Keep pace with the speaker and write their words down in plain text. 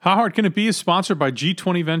How Hard Can It Be is sponsored by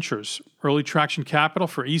G20 Ventures, early traction capital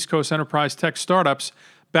for East Coast enterprise tech startups,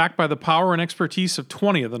 backed by the power and expertise of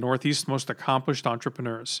 20 of the Northeast's most accomplished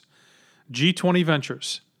entrepreneurs. G20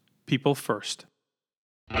 Ventures, people first.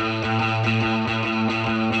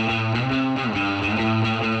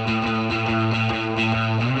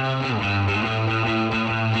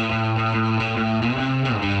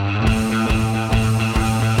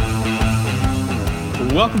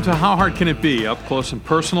 Welcome to How Hard Can It Be, up close and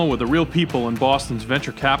personal with the real people in Boston's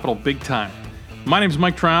venture capital big time. My name is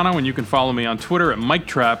Mike Triano, and you can follow me on Twitter at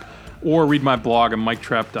MikeTrap or read my blog at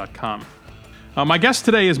MikeTrap.com. My guest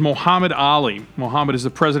today is Mohammed Ali. Mohammed is the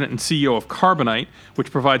president and CEO of Carbonite,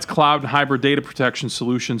 which provides cloud and hybrid data protection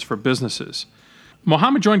solutions for businesses.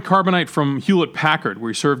 Mohammed joined Carbonite from Hewlett-Packard,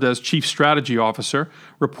 where he served as chief strategy officer,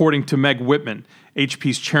 reporting to Meg Whitman,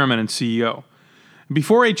 HP's chairman and CEO.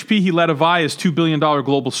 Before HP, he led Avaya's $2 billion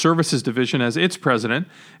global services division as its president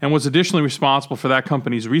and was additionally responsible for that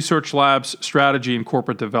company's research labs, strategy, and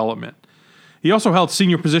corporate development. He also held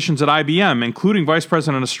senior positions at IBM, including vice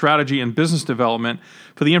president of strategy and business development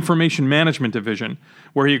for the information management division,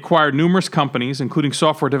 where he acquired numerous companies, including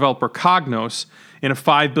software developer Cognos, in a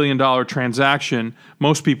 $5 billion transaction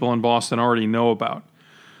most people in Boston already know about.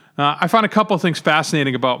 I found a couple of things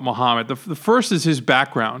fascinating about Mohammed. The first is his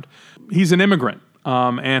background. He's an immigrant.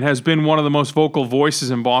 And has been one of the most vocal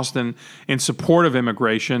voices in Boston in support of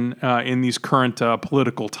immigration in these current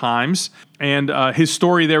political times. And his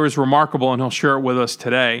story there is remarkable, and he'll share it with us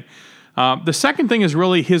today. The second thing is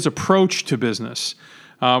really his approach to business.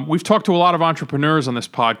 We've talked to a lot of entrepreneurs on this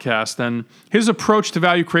podcast, and his approach to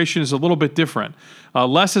value creation is a little bit different.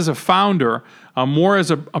 Less as a founder, more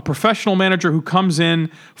as a professional manager who comes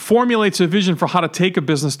in, formulates a vision for how to take a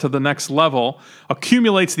business to the next level,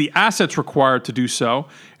 accumulates the assets required to do so,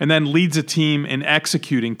 and then leads a team in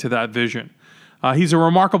executing to that vision. He's a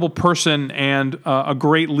remarkable person and a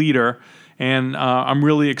great leader, and I'm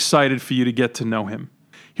really excited for you to get to know him.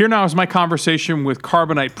 Here now is my conversation with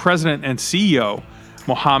Carbonite president and CEO,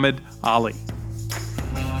 Mohammed Ali.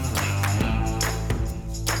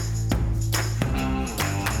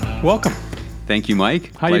 Welcome. Thank you,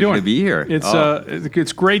 Mike. How you doing? To be here.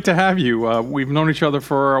 It's great to have you. We've known each other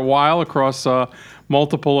for a while across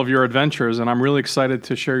multiple of your adventures, and I'm really excited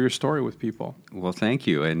to share your story with people. Well, thank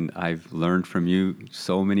you. And I've learned from you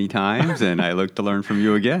so many times, and I look to learn from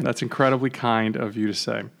you again. That's incredibly kind of you to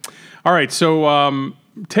say. All right, so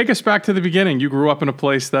take us back to the beginning. You grew up in a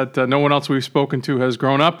place that no one else we've spoken to has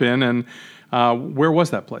grown up in, and where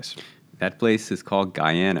was that place? That place is called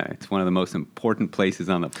Guyana. It's one of the most important places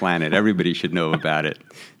on the planet. Everybody should know about it.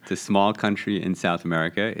 It's a small country in South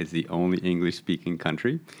America. It's the only English-speaking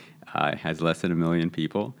country. It has less than 1 million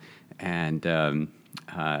people, and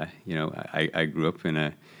I grew up in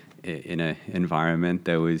an environment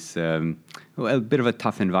that was a bit of a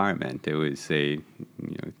tough environment. It was a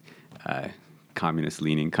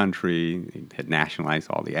communist-leaning country. It had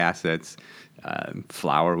nationalized all the assets.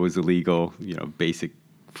 Flour was illegal. Basic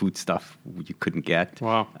food stuff you couldn't get.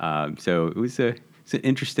 Wow. So it's an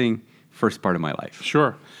interesting first part of my life.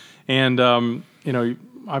 Sure. And,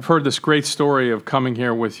 I've heard this great story of coming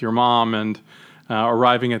here with your mom and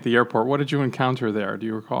arriving at the airport. What did you encounter there? Do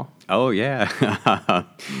you recall? Oh, yeah.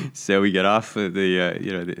 So we get off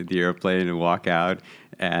the airplane and walk out.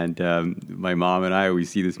 And my mom and we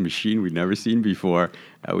see this machine we'd never seen before.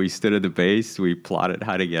 We stood at the base. We plotted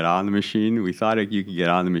how to get on the machine. We thought you could get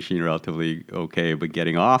on the machine relatively okay, but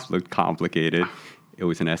getting off looked complicated. It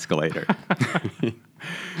was an escalator.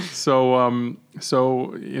 So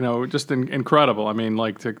just incredible. I mean,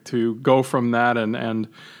 like to go from that, and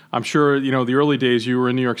I'm sure, the early days you were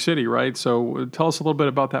in New York City, right? So tell us a little bit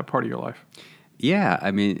about that part of your life. Yeah, I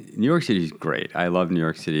mean, New York City is great. I love New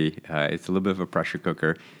York City. It's a little bit of a pressure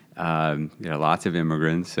cooker. Lots of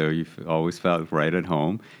immigrants, so you've always felt right at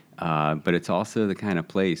home. But it's also the kind of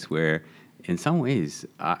place where, in some ways,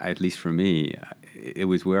 at least for me, it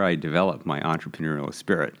was where I developed my entrepreneurial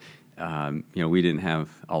spirit. We didn't have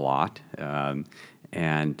a lot,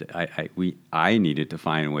 and I needed to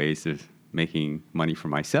find ways of making money for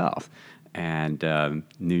myself. And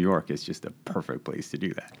New York is just a perfect place to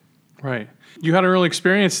do that. Right. You had an early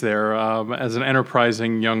experience there as an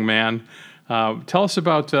enterprising young man. Tell us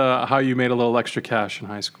about how you made a little extra cash in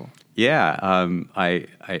high school. Yeah, I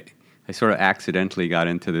sort of accidentally got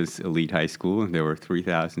into this elite high school, and there were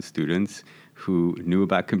 3,000 students who knew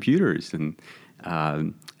about computers, and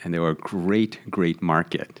they were a great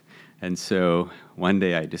market. And so one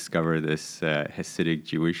day I discovered this Hasidic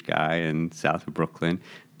Jewish guy in south of Brooklyn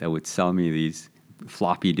that would sell me these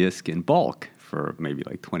floppy disk in bulk for maybe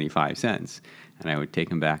like 25 cents. And I would take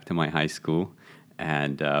them back to my high school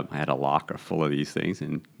And I had a locker full of these things.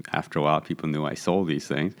 And after a while, people knew I sold these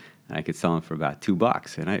things. And I could sell them for about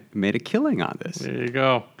 $2. And I made a killing on this. There you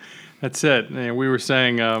go. That's it. And we were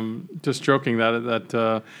saying, just joking,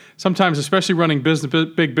 that sometimes, especially running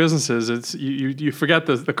big businesses, it's you forget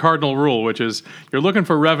the cardinal rule, which is you're looking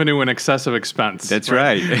for revenue in excess of expense. That's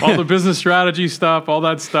right. All the business strategy stuff, all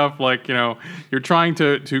that stuff, you're trying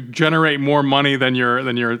to generate more money than you're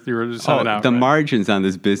sending out. The margins on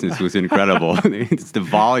this business was incredible. It's the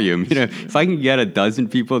volume. If I can get a dozen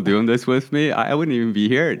people doing this with me, I wouldn't even be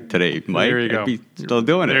here today, Mike. There you go. I'd be still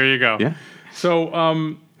doing it. There you go. Yeah.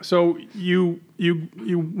 So you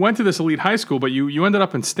went to this elite high school, but you ended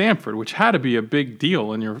up in Stanford, which had to be a big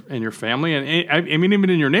deal in your family, and I mean even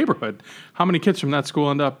in your neighborhood. How many kids from that school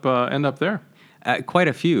end up there? Quite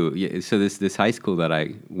a few. Yeah, so this high school that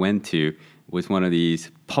I went to was one of these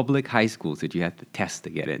public high schools that you have to test to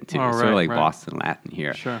get into. Oh, It's sort of like Boston Latin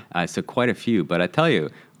here. Sure. So quite a few. But I tell you,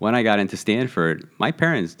 when I got into Stanford, my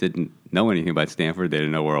parents didn't know anything about Stanford. They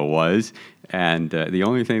didn't know where it was. And the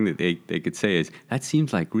only thing that they could say is, that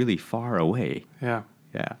seems like really far away. Yeah.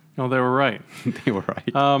 Yeah. No, they were right. They were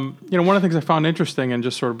right. One of the things I found interesting, and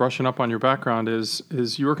just sort of brushing up on your background, is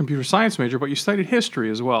you were a computer science major, but you studied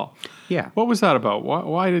history as well. Yeah. What was that about?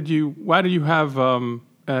 Why did you have an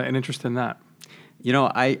interest in that?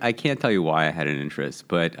 I can't tell you why I had an interest,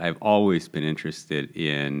 but I've always been interested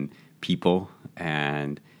in people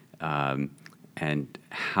and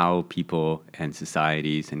how people and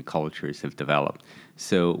societies and cultures have developed.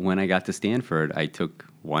 So when I got to Stanford, I took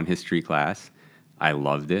one history class. I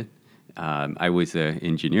loved it. I was an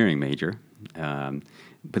engineering major,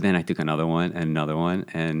 but then I took another one,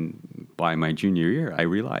 and by my junior year, I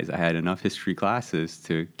realized I had enough history classes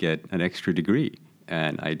to get an extra degree,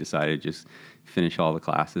 and I decided to just finish all the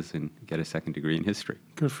classes and get a second degree in history.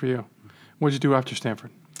 Good for you. What did you do after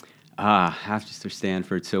Stanford? After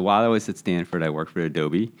Stanford. So while I was at Stanford, I worked for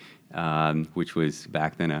Adobe, which was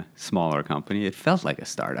back then a smaller company. It felt like a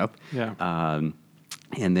startup. Yeah.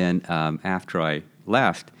 And then after I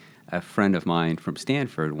left, a friend of mine from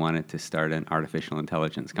Stanford wanted to start an artificial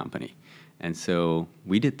intelligence company. And so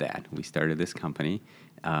we did that. We started this company,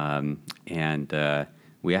 and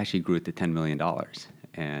we actually grew it to $10 million.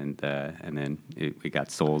 And then it got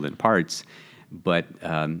sold in parts. But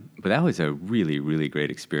that was a really, really great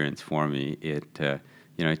experience for me. It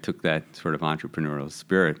took that sort of entrepreneurial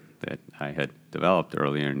spirit that I had developed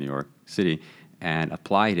earlier in New York City and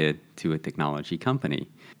applied it to a technology company.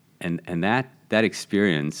 And that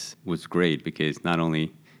experience was great because not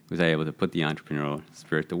only was I able to put the entrepreneurial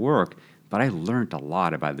spirit to work, but I learned a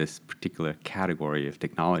lot about this particular category of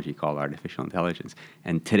technology called artificial intelligence.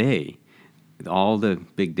 And today, all the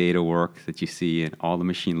big data work that you see and all the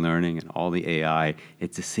machine learning and all the AI,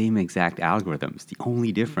 it's the same exact algorithms. The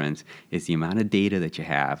only difference is the amount of data that you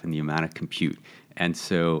have and the amount of compute. And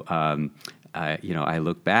so, I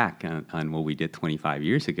look back on what we did 25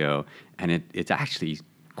 years ago, and it's actually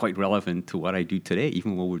quite relevant to what I do today,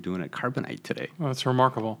 even what we're doing at Carbonite today. Well, that's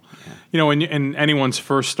remarkable. Yeah. In anyone's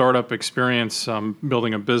first startup experience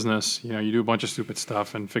building a business, you do a bunch of stupid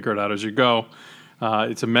stuff and figure it out as you go.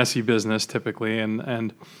 It's a messy business typically,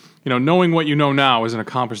 and knowing what you know now as an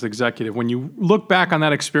accomplished executive, when you look back on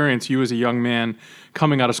that experience, you as a young man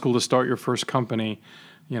coming out of school to start your first company,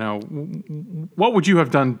 what would you have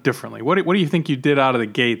done differently? What do you think you did out of the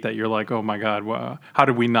gate that you're like, oh my God, how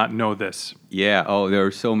did we not know this? Yeah. Oh, there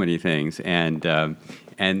are so many things, and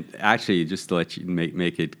actually, just to let you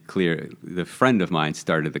make it clear, the friend of mine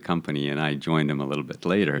started the company, and I joined him a little bit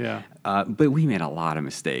later. Yeah. But we made a lot of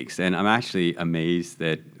mistakes, and I'm actually amazed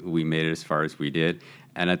that we made it as far as we did.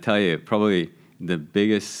 And I tell you, probably the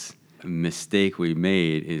biggest mistake we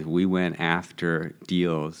made is we went after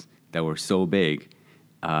deals that were so big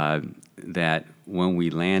that when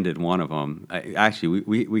we landed one of them,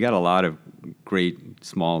 we got a lot of great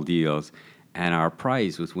small deals, and our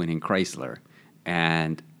prize was winning Chrysler.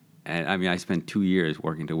 And I mean, I spent 2 years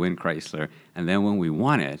working to win Chrysler, and then when we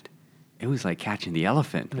won it, it was like catching the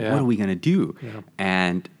elephant. Yeah. What are we going to do? Yeah.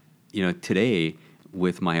 And today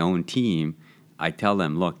with my own team, I tell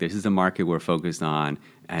them, look, this is the market we're focused on,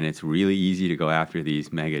 and it's really easy to go after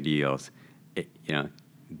these mega deals.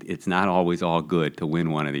 It's not always all good to win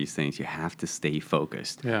one of these things. You have to stay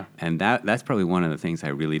focused. Yeah. And that's probably one of the things I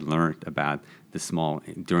really learned about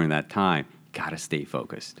during that time. Got to stay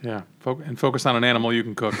focused. Yeah, and focus on an animal you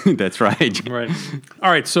can cook. That's right. Right.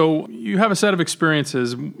 All right, so you have a set of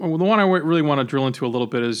experiences. Well, the one I really want to drill into a little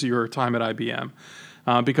bit is your time at IBM.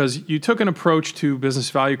 because you took an approach to business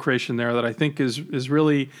value creation there that I think is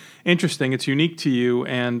really interesting. It's unique to you,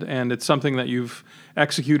 and it's something that you've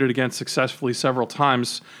executed against successfully several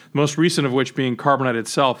times, most recent of which being Carbonite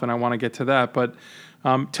itself, and I want to get to that. But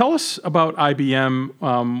tell us about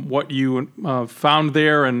IBM, what you found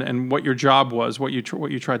there, and what your job was, what you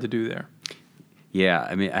tried to do there. Yeah,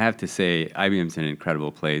 I mean, I have to say, IBM's an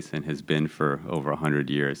incredible place and has been for over 100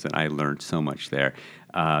 years, and I learned so much there.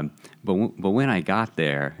 But when I got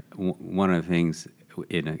there, one of the things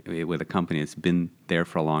with a company that's been there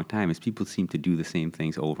for a long time is people seem to do the same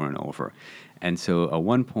things over and over. And so at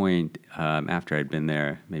one point, after I'd been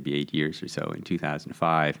there maybe 8 years or so, in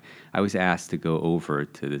 2005, I was asked to go over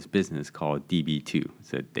to this business called DB2.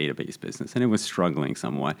 It's a database business, and it was struggling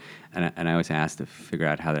somewhat. And I was asked to figure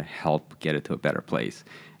out how to help get it to a better place.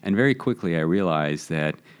 And very quickly, I realized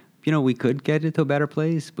that, we could get it to a better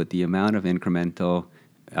place, but the amount of incremental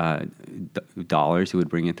dollars it would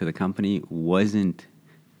bring into the company wasn't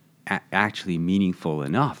actually meaningful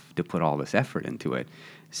enough to put all this effort into it.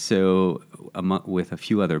 So with a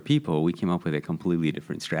few other people, we came up with a completely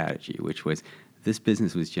different strategy, which was this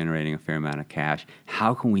business was generating a fair amount of cash.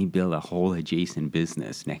 How can we build a whole adjacent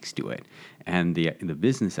business next to it? And the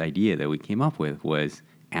business idea that we came up with was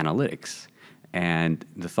analytics. And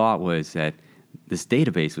the thought was that this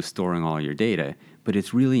database was storing all your data, but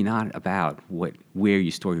it's really not about where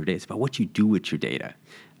you store your data. It's about what you do with your data.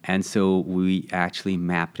 And so we actually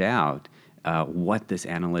mapped out what this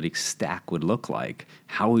analytics stack would look like.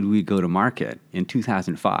 How would we go to market? In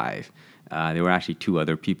 2005, there were actually two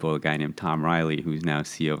other people, a guy named Tom Riley, who's now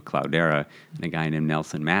CEO of Cloudera, and a guy named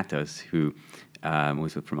Nelson Matos, who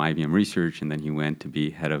was from IBM Research, and then he went to be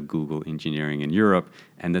head of Google Engineering in Europe.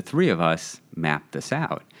 And the three of us mapped this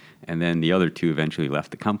out. And then the other two eventually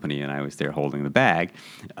left the company, and I was there holding the bag.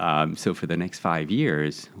 So for the next 5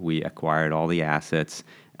 years, we acquired all the assets.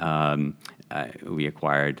 We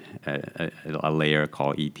acquired a layer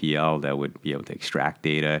called ETL that would be able to extract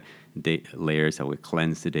data, layers that would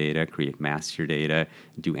cleanse the data, create master data,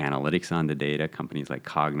 do analytics on the data. Companies like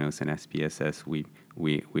Cognos and SPSS, we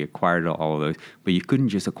acquired all of those. But you couldn't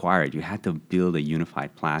just acquire it. You had to build a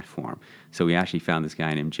unified platform. So we actually found this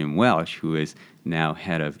guy named Jim Welsh, who is now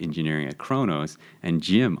head of engineering at Kronos. And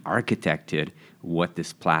Jim architected what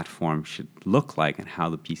this platform should look like and how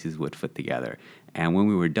the pieces would fit together. And when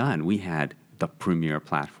we were done, we had the premier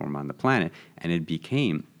platform on the planet, and it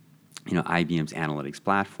became, IBM's analytics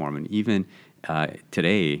platform. And even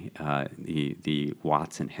today, the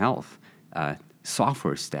Watson Health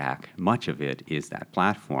software stack, much of it is that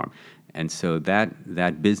platform. And so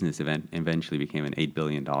that business eventually became an $8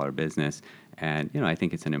 billion business. And I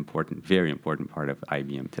think it's an very important part of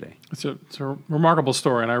IBM today. It's a remarkable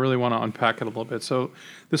story, and I really want to unpack it a little bit. So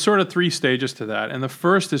there's sort of 3 stages to that. And the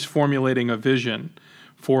first is formulating a vision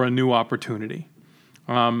for a new opportunity.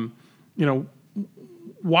 Why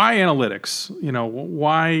analytics?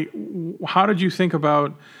 How did you think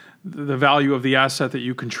about the value of the asset that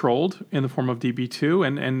you controlled in the form of DB2,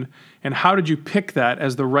 and how did you pick that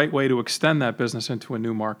as the right way to extend that business into a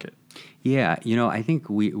new market? Yeah, I think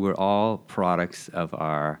we're all products of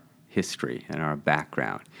our history and our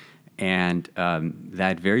background. And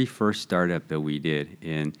that very first startup that we did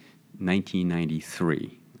in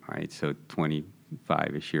 1993, all right, so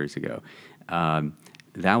 25-ish years ago,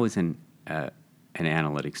 that was an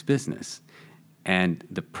analytics business. And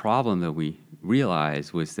the problem that we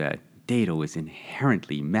realized was that data was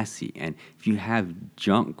inherently messy. And if you have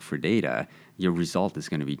junk for data, your result is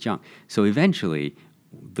going to be junk. So eventually,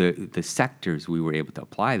 the sectors we were able to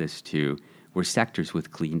apply this to were sectors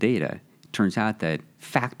with clean data. It turns out that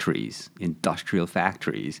factories, industrial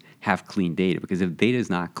factories, have clean data, because if data is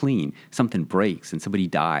not clean, something breaks and somebody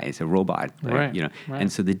dies, a robot, right.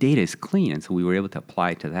 And so the data is clean, and so we were able to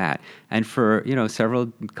apply to that. And for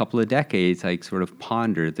couple of decades, I sort of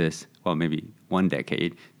pondered this. Well, maybe 1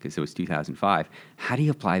 decade, because it was 2005. How do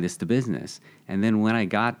you apply this to business? And then when I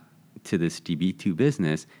got to this DB2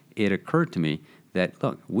 business, it occurred to me that,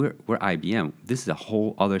 look, we're IBM. This is a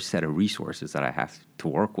whole other set of resources that I have to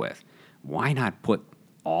work with. Why not put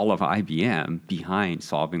all of IBM behind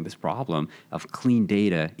solving this problem of clean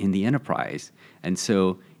data in the enterprise? And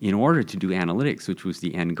so in order to do analytics, which was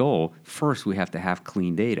the end goal, first we have to have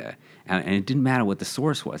clean data. And it didn't matter what the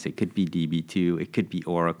source was. It could be DB2, it could be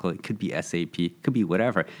Oracle, it could be SAP, it could be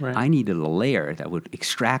whatever. Right. I needed a layer that would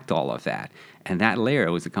extract all of that. And that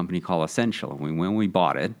layer was a company called Essential. When we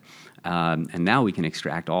bought it, and now we can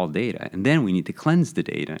extract all data. And then we need to cleanse the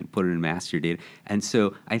data and put it in master data. And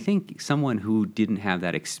so I think someone who didn't have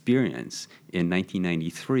that experience in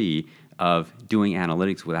 1993 of doing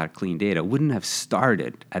analytics without clean data wouldn't have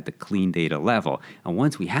started at the clean data level. And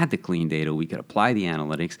once we had the clean data, we could apply the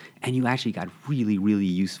analytics, and you actually got really, really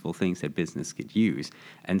useful things that business could use.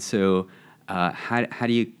 And so how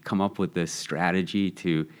do you come up with this strategy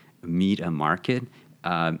to meet a market?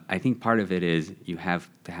 I think part of it is you have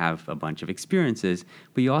to have a bunch of experiences,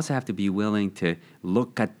 but you also have to be willing to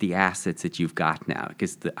look at the assets that you've got now,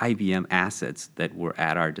 because the IBM assets that were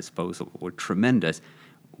at our disposal were tremendous.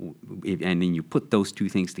 And then you put those two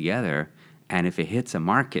things together, and if it hits a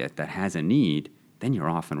market that has a need, then you're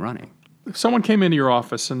off and running. If someone came into your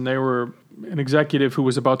office and they were an executive who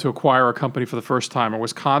was about to acquire a company for the first time or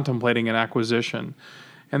was contemplating an acquisition,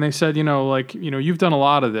 and they said, you've done a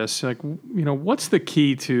lot of this. What's the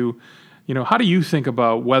key to, how do you think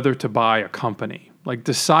about whether to buy a company? Like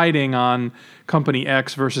deciding on company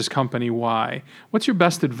X versus company Y. What's your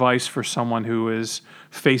best advice for someone who is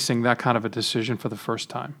facing that kind of a decision for the first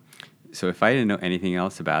time? So if I didn't know anything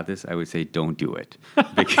else about this, I would say don't do it.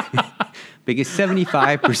 Because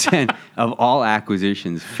 75% of all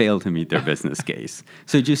acquisitions fail to meet their business case.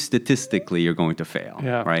 So just statistically, you're going to fail,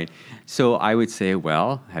 right? So I would say,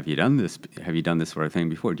 well, have you done this? Have you done this sort of thing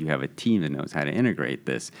before? Do you have a team that knows how to integrate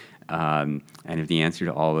this? And if the answer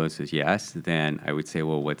to all those is yes, then I would say,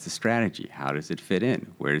 well, what's the strategy? How does it fit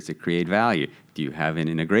in? Where does it create value? Do you have an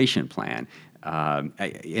integration plan?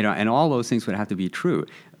 And all those things would have to be true.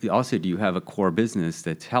 Also, do you have a core business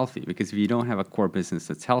that's healthy? Because if you don't have a core business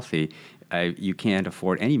that's healthy, you can't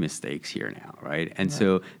afford any mistakes here now, right? And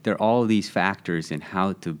so there are all these factors in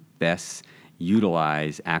how to best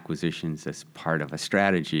utilize acquisitions as part of a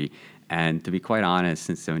strategy. And to be quite honest,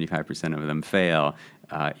 since 75% of them fail,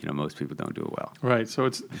 most people don't do it well. Right. So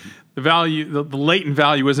it's the value, the latent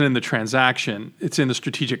value isn't in the transaction; it's in the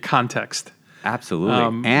strategic context.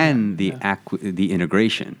 Absolutely, and the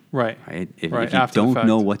integration. Right. If you don't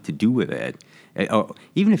know what to do with it, or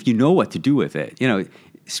even if you know what to do with it,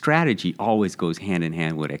 strategy always goes hand in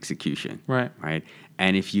hand with execution. Right. Right.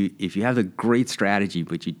 And if you have a great strategy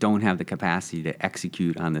but you don't have the capacity to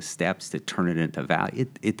execute on the steps to turn it into value,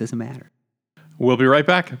 it doesn't matter. We'll be right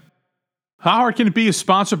back. How Hard Can It Be is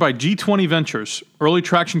sponsored by G20 Ventures, early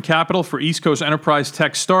traction capital for East Coast enterprise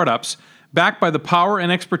tech startups, backed by the power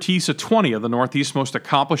and expertise of 20 of the Northeast's most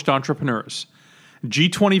accomplished entrepreneurs.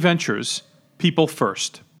 G20 Ventures, people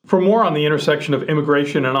first. For more on the intersection of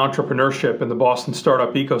immigration and entrepreneurship in the Boston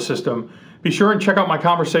startup ecosystem, be sure and check out my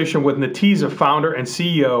conversation with Netezza founder and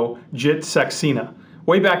CEO Jit Saxena,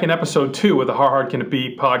 way back in episode 2 of the How Hard Can It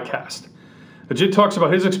Be podcast. Jit talks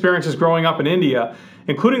about his experiences growing up in India,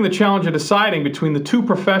 including the challenge of deciding between the two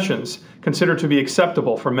professions considered to be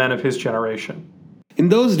acceptable for men of his generation. In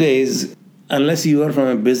those days, unless you were from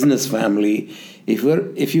a business family,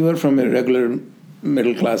 if you were from a regular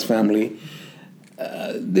middle-class family,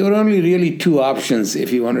 there were only really two options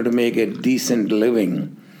if you wanted to make a decent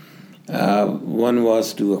living. One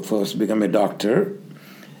was to, of course, become a doctor,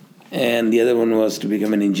 and the other one was to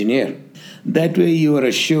become an engineer. That way you were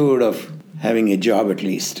assured of having a job at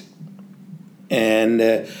least.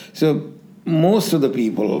 And so most of the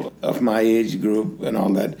people of my age group and all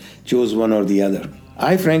that chose one or the other.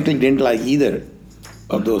 I frankly didn't like either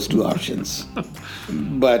of those two options.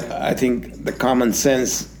 But I think the common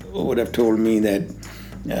sense would have told me that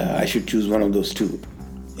I should choose one of those two.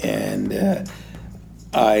 And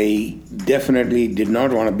I definitely did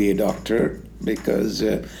not want to be a doctor because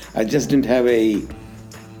I just didn't have a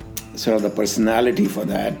sort of the personality for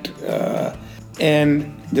that.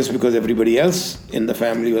 And just because everybody else in the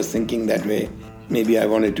family was thinking that way, maybe I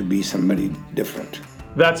wanted to be somebody different.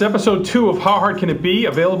 That's episode 2 of How Hard Can It Be,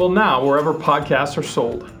 available now wherever podcasts are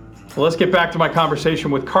sold. Well, let's get back to my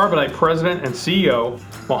conversation with Carbonite President and CEO,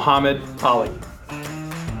 Mohammed Ali.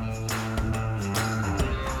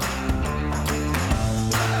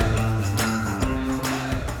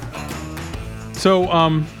 So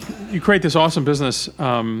you create this awesome business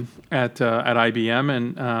at IBM,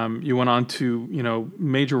 and you went on to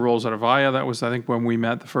major roles at Avaya. That was, I think, when we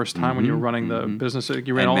met the first time when you were running the business.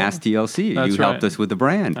 You ran and Mass DLC. That's you right. helped us with the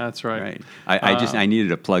brand. That's right. I needed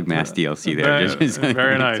to plug Mass DLC there.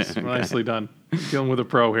 Very nice. Nicely done. Dealing with a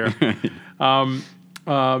pro here.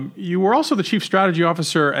 You were also the chief strategy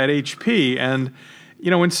officer at HP, and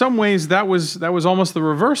in some ways that was almost the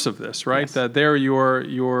reverse of this, right? Yes. That there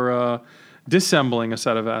you're dissembling a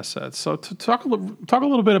set of assets. So to talk a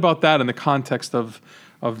little bit about that in the context of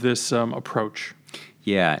this approach.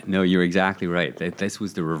 Yeah, no, you're exactly right. This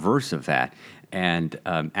was the reverse of that. And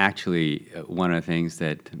actually, one of the things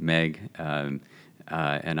that Meg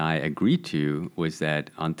and I agreed to was that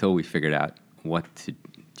until we figured out what to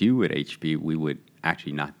do at HP, we would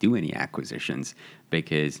actually not do any acquisitions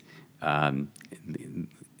because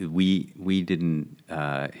we didn't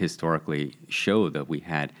historically show that we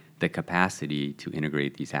had the capacity to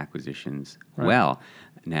integrate these acquisitions well.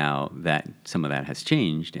 Now that some of that has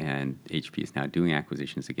changed, and HP is now doing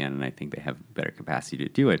acquisitions again, and I think they have better capacity to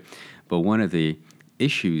do it. But one of the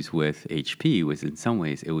issues with HP was, in some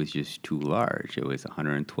ways, it was just too large. It was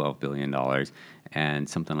 $112 billion, and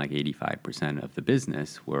something like 85% of the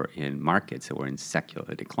business were in markets that were in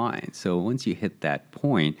secular decline. So once you hit that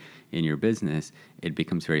point in your business, it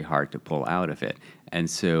becomes very hard to pull out of it. And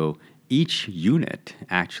so each unit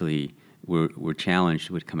actually were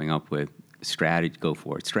challenged with coming up with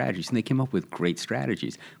go-forward strategies, and they came up with great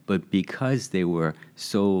strategies. But because they were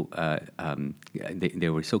so they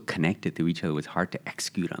were so connected to each other, it was hard to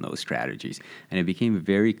execute on those strategies. And it became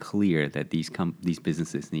very clear that these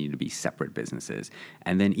businesses needed to be separate businesses,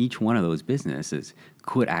 and then each one of those businesses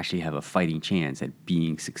could actually have a fighting chance at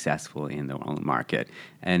being successful in their own market.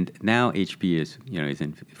 And now HP is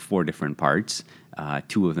in 4 different parts.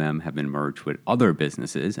 2 of them have been merged with other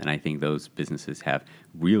businesses, and I think those businesses have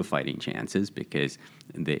real fighting chances because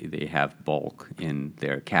they have bulk in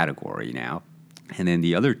their category now. And then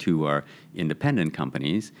the other 2 are independent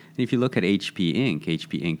companies. And if you look at HP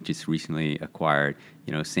Inc. Just recently acquired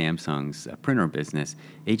Samsung's printer business.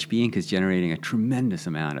 HP Inc. is generating a tremendous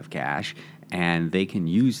amount of cash, and they can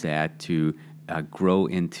use that to grow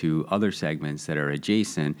into other segments that are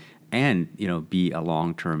adjacent and be a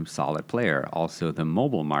long-term solid player. Also, the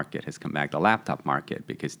mobile market has come back, the laptop market,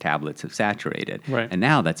 because tablets have saturated. Right. And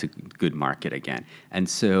now that's a good market again. And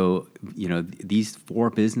so, these 4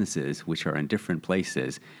 businesses, which are in different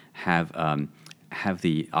places, have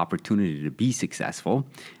the opportunity to be successful.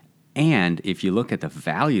 And if you look at the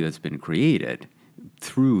value that's been created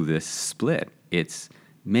through this split, it's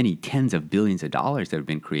many tens of billions of dollars that have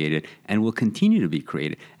been created and will continue to be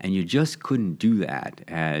created. And you just couldn't do that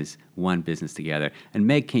as one business together. And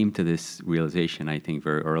Meg came to this realization, I think,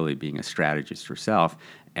 very early, being a strategist herself.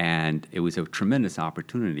 And it was a tremendous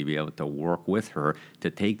opportunity to be able to work with her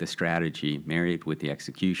to take the strategy, marry it with the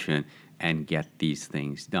execution, and get these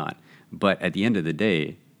things done. But at the end of the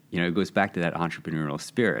day, it goes back to that entrepreneurial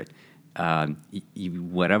spirit.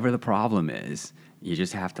 Whatever the problem is, you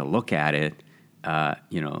just have to look at it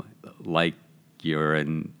like you're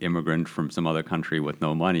an immigrant from some other country with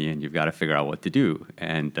no money, and you've got to figure out what to do.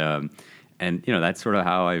 And that's sort of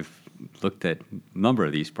how I've looked at a number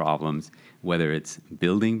of these problems, whether it's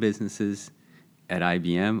building businesses at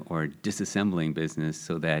IBM or disassembling business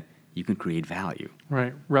so that you can create value.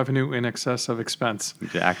 Right. Revenue in excess of expense.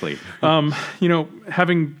 Exactly.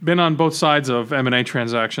 Having been on both sides of M&A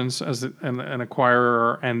transactions as an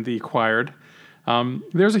acquirer and the acquired,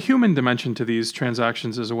 there's a human dimension to these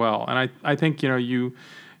transactions as well. And I think,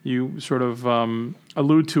 you sort of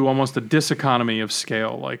allude to almost a diseconomy of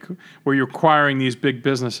scale, like where you're acquiring these big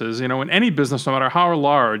businesses. In any business, no matter how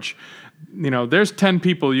large, there's 10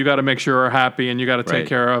 people you got to make sure are happy and you got to take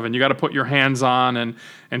care of, and you got to put your hands on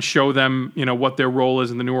and show them, what their role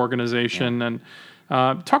is in the new organization. Yeah.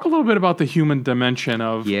 And talk a little bit about the human dimension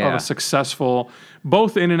of a successful,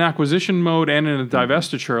 both in an acquisition mode and in a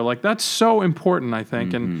divestiture. Like, that's so important, I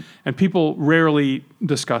think, and people rarely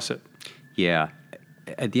discuss it. Yeah.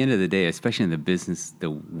 At the end of the day, especially in the business that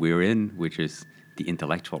we're in, which is the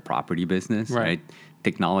intellectual property business, right?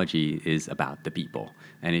 Technology is about the people.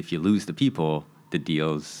 And if you lose the people, the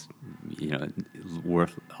deal's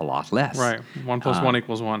worth a lot less. Right. 1 + 1 =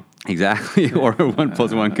 1. Exactly. Or 1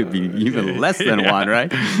 + 1 could be even less than 1,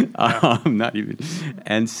 right? Not even.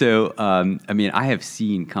 And so, I have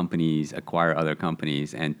seen companies acquire other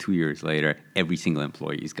companies, and 2 years later, every single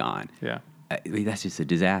employee is gone. Yeah. That's just a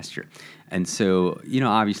disaster. And so,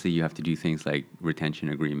 obviously you have to do things like retention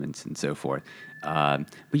agreements and so forth. But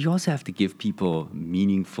you also have to give people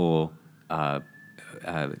meaningful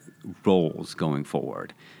roles going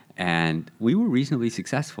forward. And we were reasonably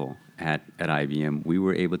successful at IBM. We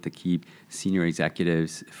were able to keep senior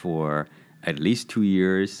executives for at least 2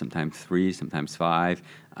 years, sometimes 3, sometimes 5.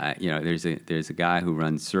 There's a guy who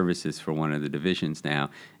runs services for one of the divisions now,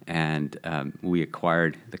 and we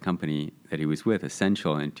acquired the company that he was with,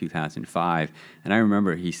 Essential, in 2005. And I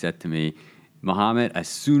remember he said to me, "Mohammed, as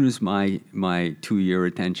soon as my 2-year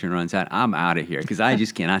retention runs out, I'm out of here because I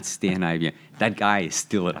just cannot stand IBM." That guy is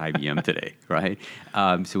still at IBM today, right?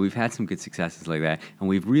 So we've had some good successes like that, and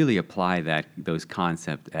we've really applied those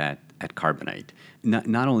concepts at Carbonite.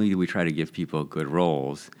 Not only do we try to give people good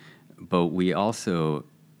roles, but we also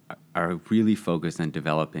are really focused on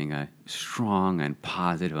developing a strong and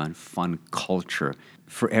positive and fun culture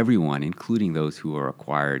for everyone, including those who are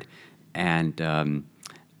acquired. And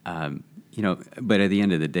but at the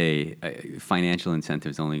end of the day, financial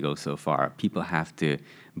incentives only go so far. People have to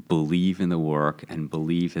believe in the work and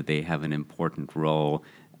believe that they have an important role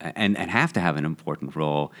and have to have an important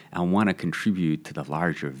role and want to contribute to the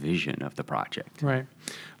larger vision of the project. Right.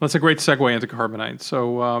 Well, that's a great segue into Carbonite.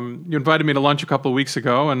 So you invited me to lunch a couple of weeks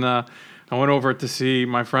ago, and I went over to see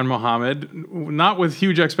my friend Mohammed, not with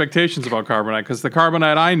huge expectations about Carbonite, because the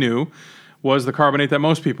Carbonite I knew was the Carbonite that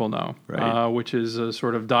most people know, right. Which is a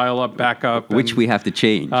sort of dial-up, backup. Which we have to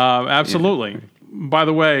change. Absolutely. Yeah. By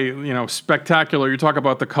the way, spectacular. You talk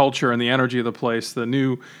about the culture and the energy of the place. The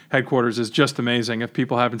new headquarters is just amazing. If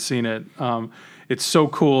people haven't seen it, it's so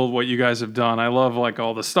cool what you guys have done. I love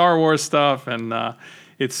all the Star Wars stuff, and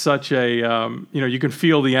it's such a you can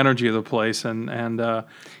feel the energy of the place, and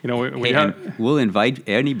we'll invite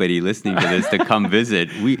anybody listening to this to come visit.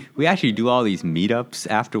 We actually do all these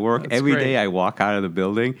meetups after work. That's Every great. day I walk out of the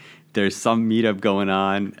building, there's some meetup going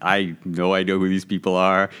on. I know who these people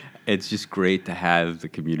are. It's just great to have the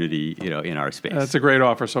community, in our space. That's a great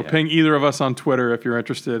offer. So ping either of us on Twitter if you're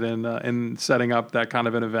interested in setting up that kind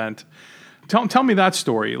of an event. Tell me that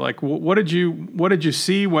story. Like, what did you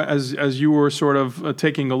see as you were sort of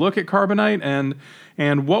taking a look at Carbonite,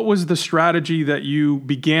 and what was the strategy that you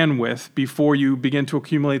began with before you began to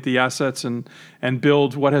accumulate the assets and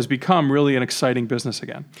build what has become really an exciting business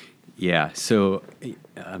again? Yeah. So,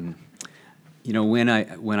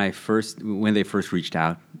 when they first reached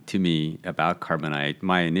out to me about Carbonite,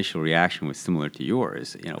 my initial reaction was similar to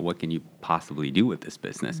yours. What can you possibly do with this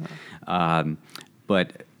business? Mm-hmm.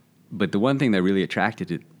 But the one thing that really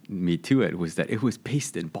attracted me to it was that it was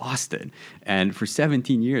based in Boston. And for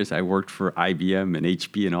 17 years, I worked for IBM and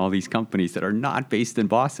HP and all these companies that are not based in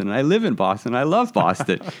Boston. And I live in Boston. I love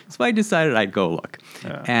Boston. So I decided I'd go look.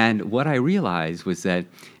 Yeah. And what I realized was that,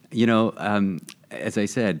 as I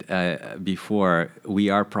said before, we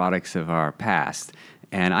are products of our past.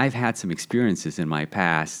 And I've had some experiences in my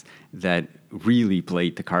past that really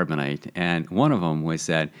played to Carbonite. And one of them was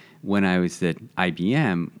that when I was at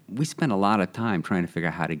IBM, we spent a lot of time trying to figure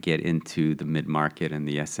out how to get into the mid-market and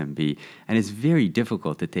the SMB. And it's very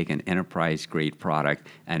difficult to take an enterprise-grade product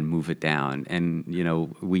and move it down. And,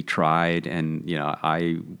 we tried, and,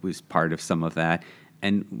 I was part of some of that.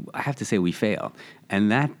 And I have to say we failed.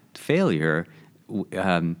 And that failure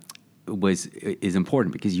is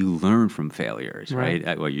important because you learn from failures,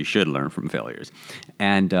 right? Well, you should learn from failures.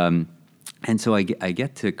 And so I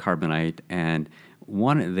get to Carbonite, and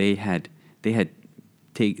they had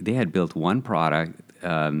built one product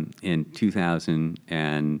in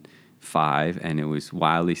 2005, and it was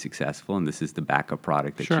wildly successful. And this is the backup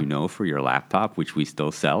product that you know for your laptop, which we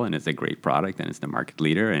still sell, and it's a great product, and it's the market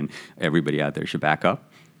leader, and everybody out there should back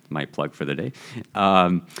up. My plug for the day.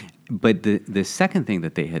 But the second thing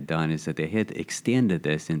that they had done is that they had extended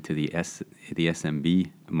this into the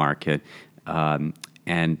SMB market,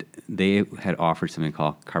 and they had offered something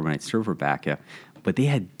called Carbonite Server Backup, but they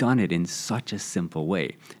had done it in such a simple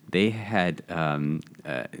way. They had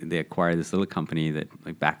they acquired this little company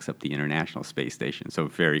that backs up the International Space Station, so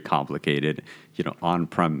very complicated,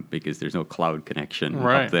 on-prem because there's no cloud connection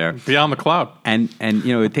up there. Beyond the cloud. And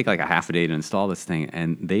it'd take a half a day to install this thing,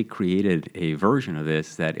 and they created a version of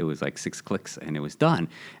this that it was 6 clicks and it was done.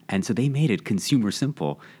 And so they made it consumer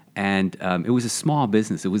simple. And it was a small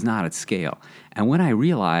business. It was not at scale. And when I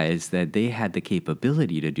realized that they had the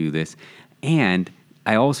capability to do this, and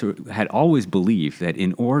I also had always believed that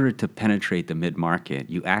in order to penetrate the mid-market,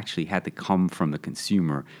 you actually had to come from the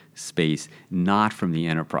consumer space, not from the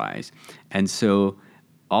enterprise. And so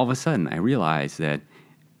all of a sudden, I realized that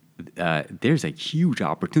there's a huge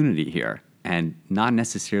opportunity here, and not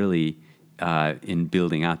necessarily in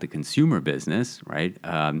building out the consumer business, right?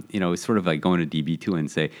 It's sort of like going to DB2 and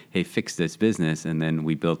say, hey, fix this business, and then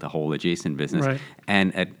we built a whole adjacent business. Right.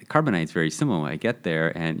 And at Carbonite, it's very similar. I get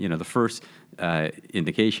there, and the first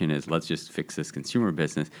indication is let's just fix this consumer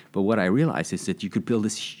business. But what I realized is that you could build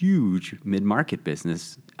this huge mid-market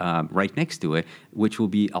business right next to it, which will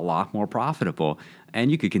be a lot more profitable, and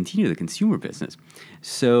you could continue the consumer business.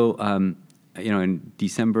 So, in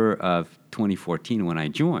December of 2014, when I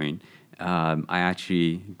joined, I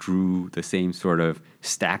actually drew the same sort of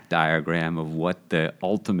stack diagram of what the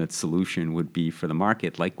ultimate solution would be for the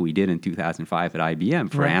market, like we did in 2005 at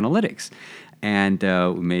IBM for analytics. And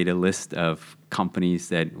we made a list of companies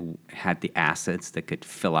that had the assets that could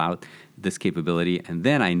fill out this capability. And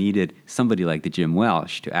then I needed somebody like the Jim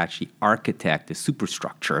Welsh to actually architect a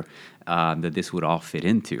superstructure that this would all fit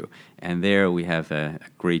into. And there we have a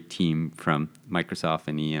great team from Microsoft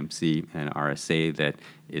and EMC and RSA that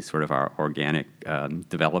is sort of our organic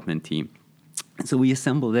development team. And so we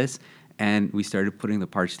assemble this, And we started putting the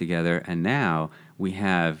parts together, and now we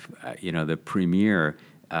have the premier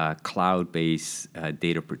cloud-based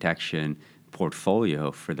data protection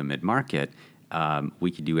portfolio for the mid-market.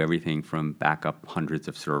 We could do everything from back up hundreds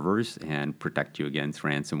of servers and protect you against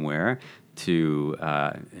ransomware to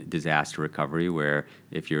disaster recovery, where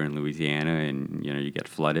if you're in Louisiana and you get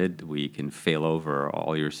flooded, we can fail over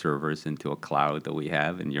all your servers into a cloud that we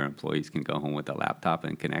have, and your employees can go home with a laptop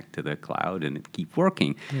and connect to the cloud and keep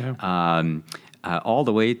working. Yeah. All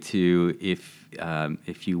the way to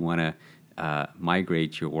if you want to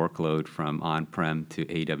migrate your workload from on-prem to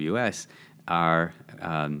AWS, our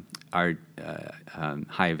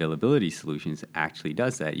high availability solutions actually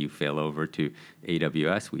does that. You fail over to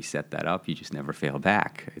AWS, we set that up, you just never fail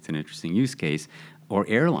back. It's an interesting use case. Or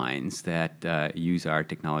airlines that use our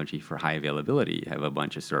technology for high availability. You have a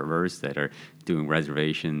bunch of servers that are doing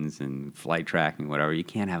reservations and flight tracking, whatever. You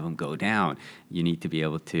can't have them go down. You need to be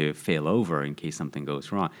able to fail over in case something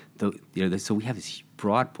goes wrong. So we have this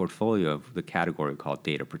broad portfolio of the category called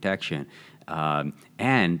data protection.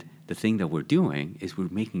 And the thing that we're doing is we're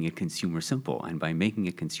making it consumer simple. And by making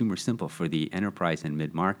it consumer simple for the enterprise and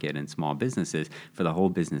mid-market and small businesses, for the whole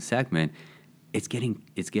business segment, it's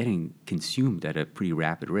getting consumed at a pretty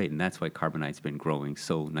rapid rate. And that's why Carbonite's been growing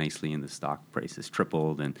so nicely, and the stock price has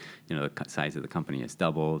tripled, and the size of the company has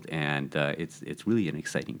doubled. And it's really an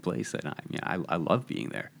exciting place. And I love being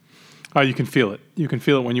there. You can feel it. You can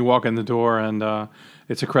feel it when you walk in the door, and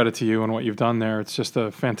it's a credit to you and what you've done there. It's just a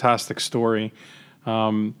fantastic story.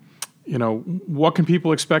 What can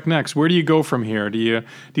people expect next? Where do you go from here? Do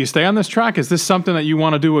you stay on this track? Is this something that you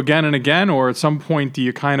want to do again and again, or at some point do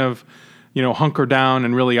you kind of hunker down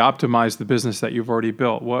and really optimize the business that you've already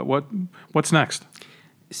built? What's next?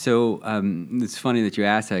 So it's funny that you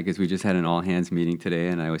asked that, because we just had an all-hands meeting today,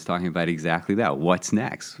 and I was talking about exactly that. What's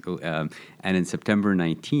next? And in September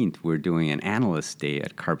 19th, we're doing an analyst day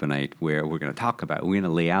at Carbonite, where we're going to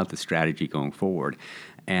lay out the strategy going forward.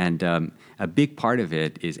 And a big part of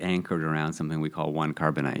it is anchored around something we call One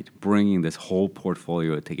Carbonite, bringing this whole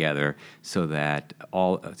portfolio together so that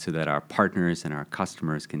our partners and our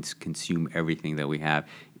customers can consume everything that we have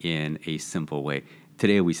in a simple way.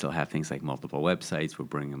 Today, we still have things like multiple websites. We're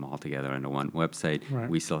bringing them all together into one website. Right.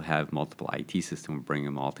 We still have multiple IT systems. We're bringing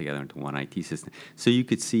them all together into one IT system. So you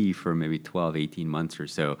could see for maybe 12, 18 months or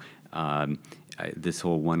so, this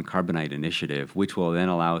whole One Carbonite initiative, which will then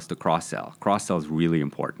allow us to cross-sell. Cross-sell is really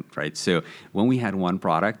important, right? So when we had one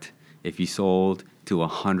product, if you sold to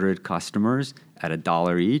 100 customers at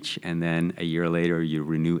 $1 each, and then a year later you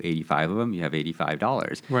renew 85 of them, you have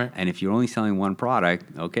 $85. Right. And if you're only selling one product,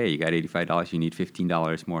 okay, you got $85, you need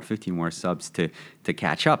 $15 more, 15 more subs to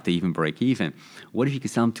catch up, to even break even. What if you could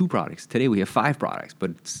sell them 2 products? Today we have 5 products, but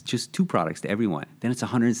it's just 2 products to everyone. Then it's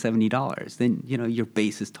 $170. Then your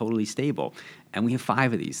base is totally stable. And we have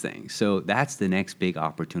 5 of these things. So that's the next big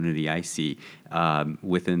opportunity I see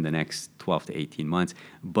within the next 12 to 18 months.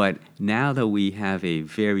 But now that we have a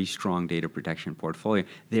very strong data protection portfolio,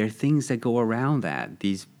 there are things that go around that.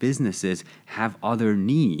 These businesses have other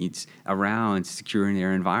needs around securing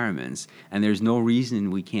their environments. And there's no reason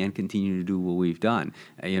we can't continue to do what we've done.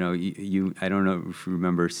 I don't know if you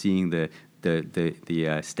remember seeing the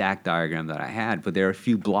stack diagram that I had, but there are a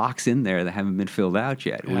few blocks in there that haven't been filled out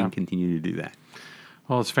yet. Yeah. We can continue to do that.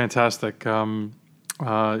 Well, it's fantastic.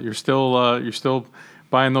 You're still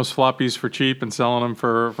buying those floppies for cheap and selling them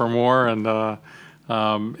for more, and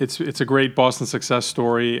it's a great Boston success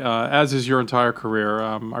story, as is your entire career.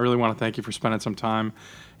 I really want to thank you for spending some time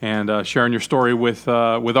and sharing your story with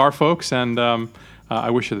our folks, and I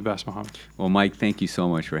wish you the best, Mohammed. Well, Mike, thank you so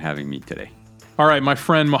much for having me today. All right, my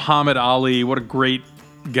friend Mohammed Ali, what a great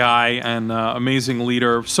guy and amazing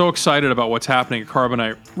leader. So excited about what's happening at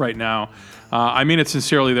Carbonite right now. I mean it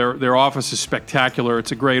sincerely. Their office is spectacular.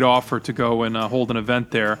 It's a great offer to go and hold an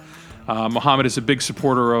event there. Mohammed is a big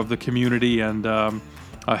supporter of the community, and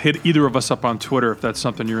hit either of us up on Twitter if that's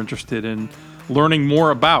something you're interested in learning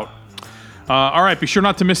more about. All right, be sure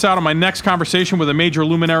not to miss out on my next conversation with a major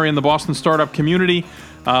luminary in the Boston startup community.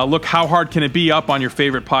 Look How Hard Can It Be up on your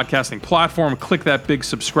favorite podcasting platform. Click that big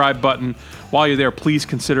subscribe button. While you're there, please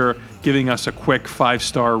consider giving us a quick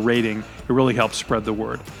 5-star rating. It really helps spread the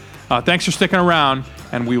word. Thanks for sticking around,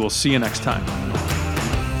 and we will see you next time.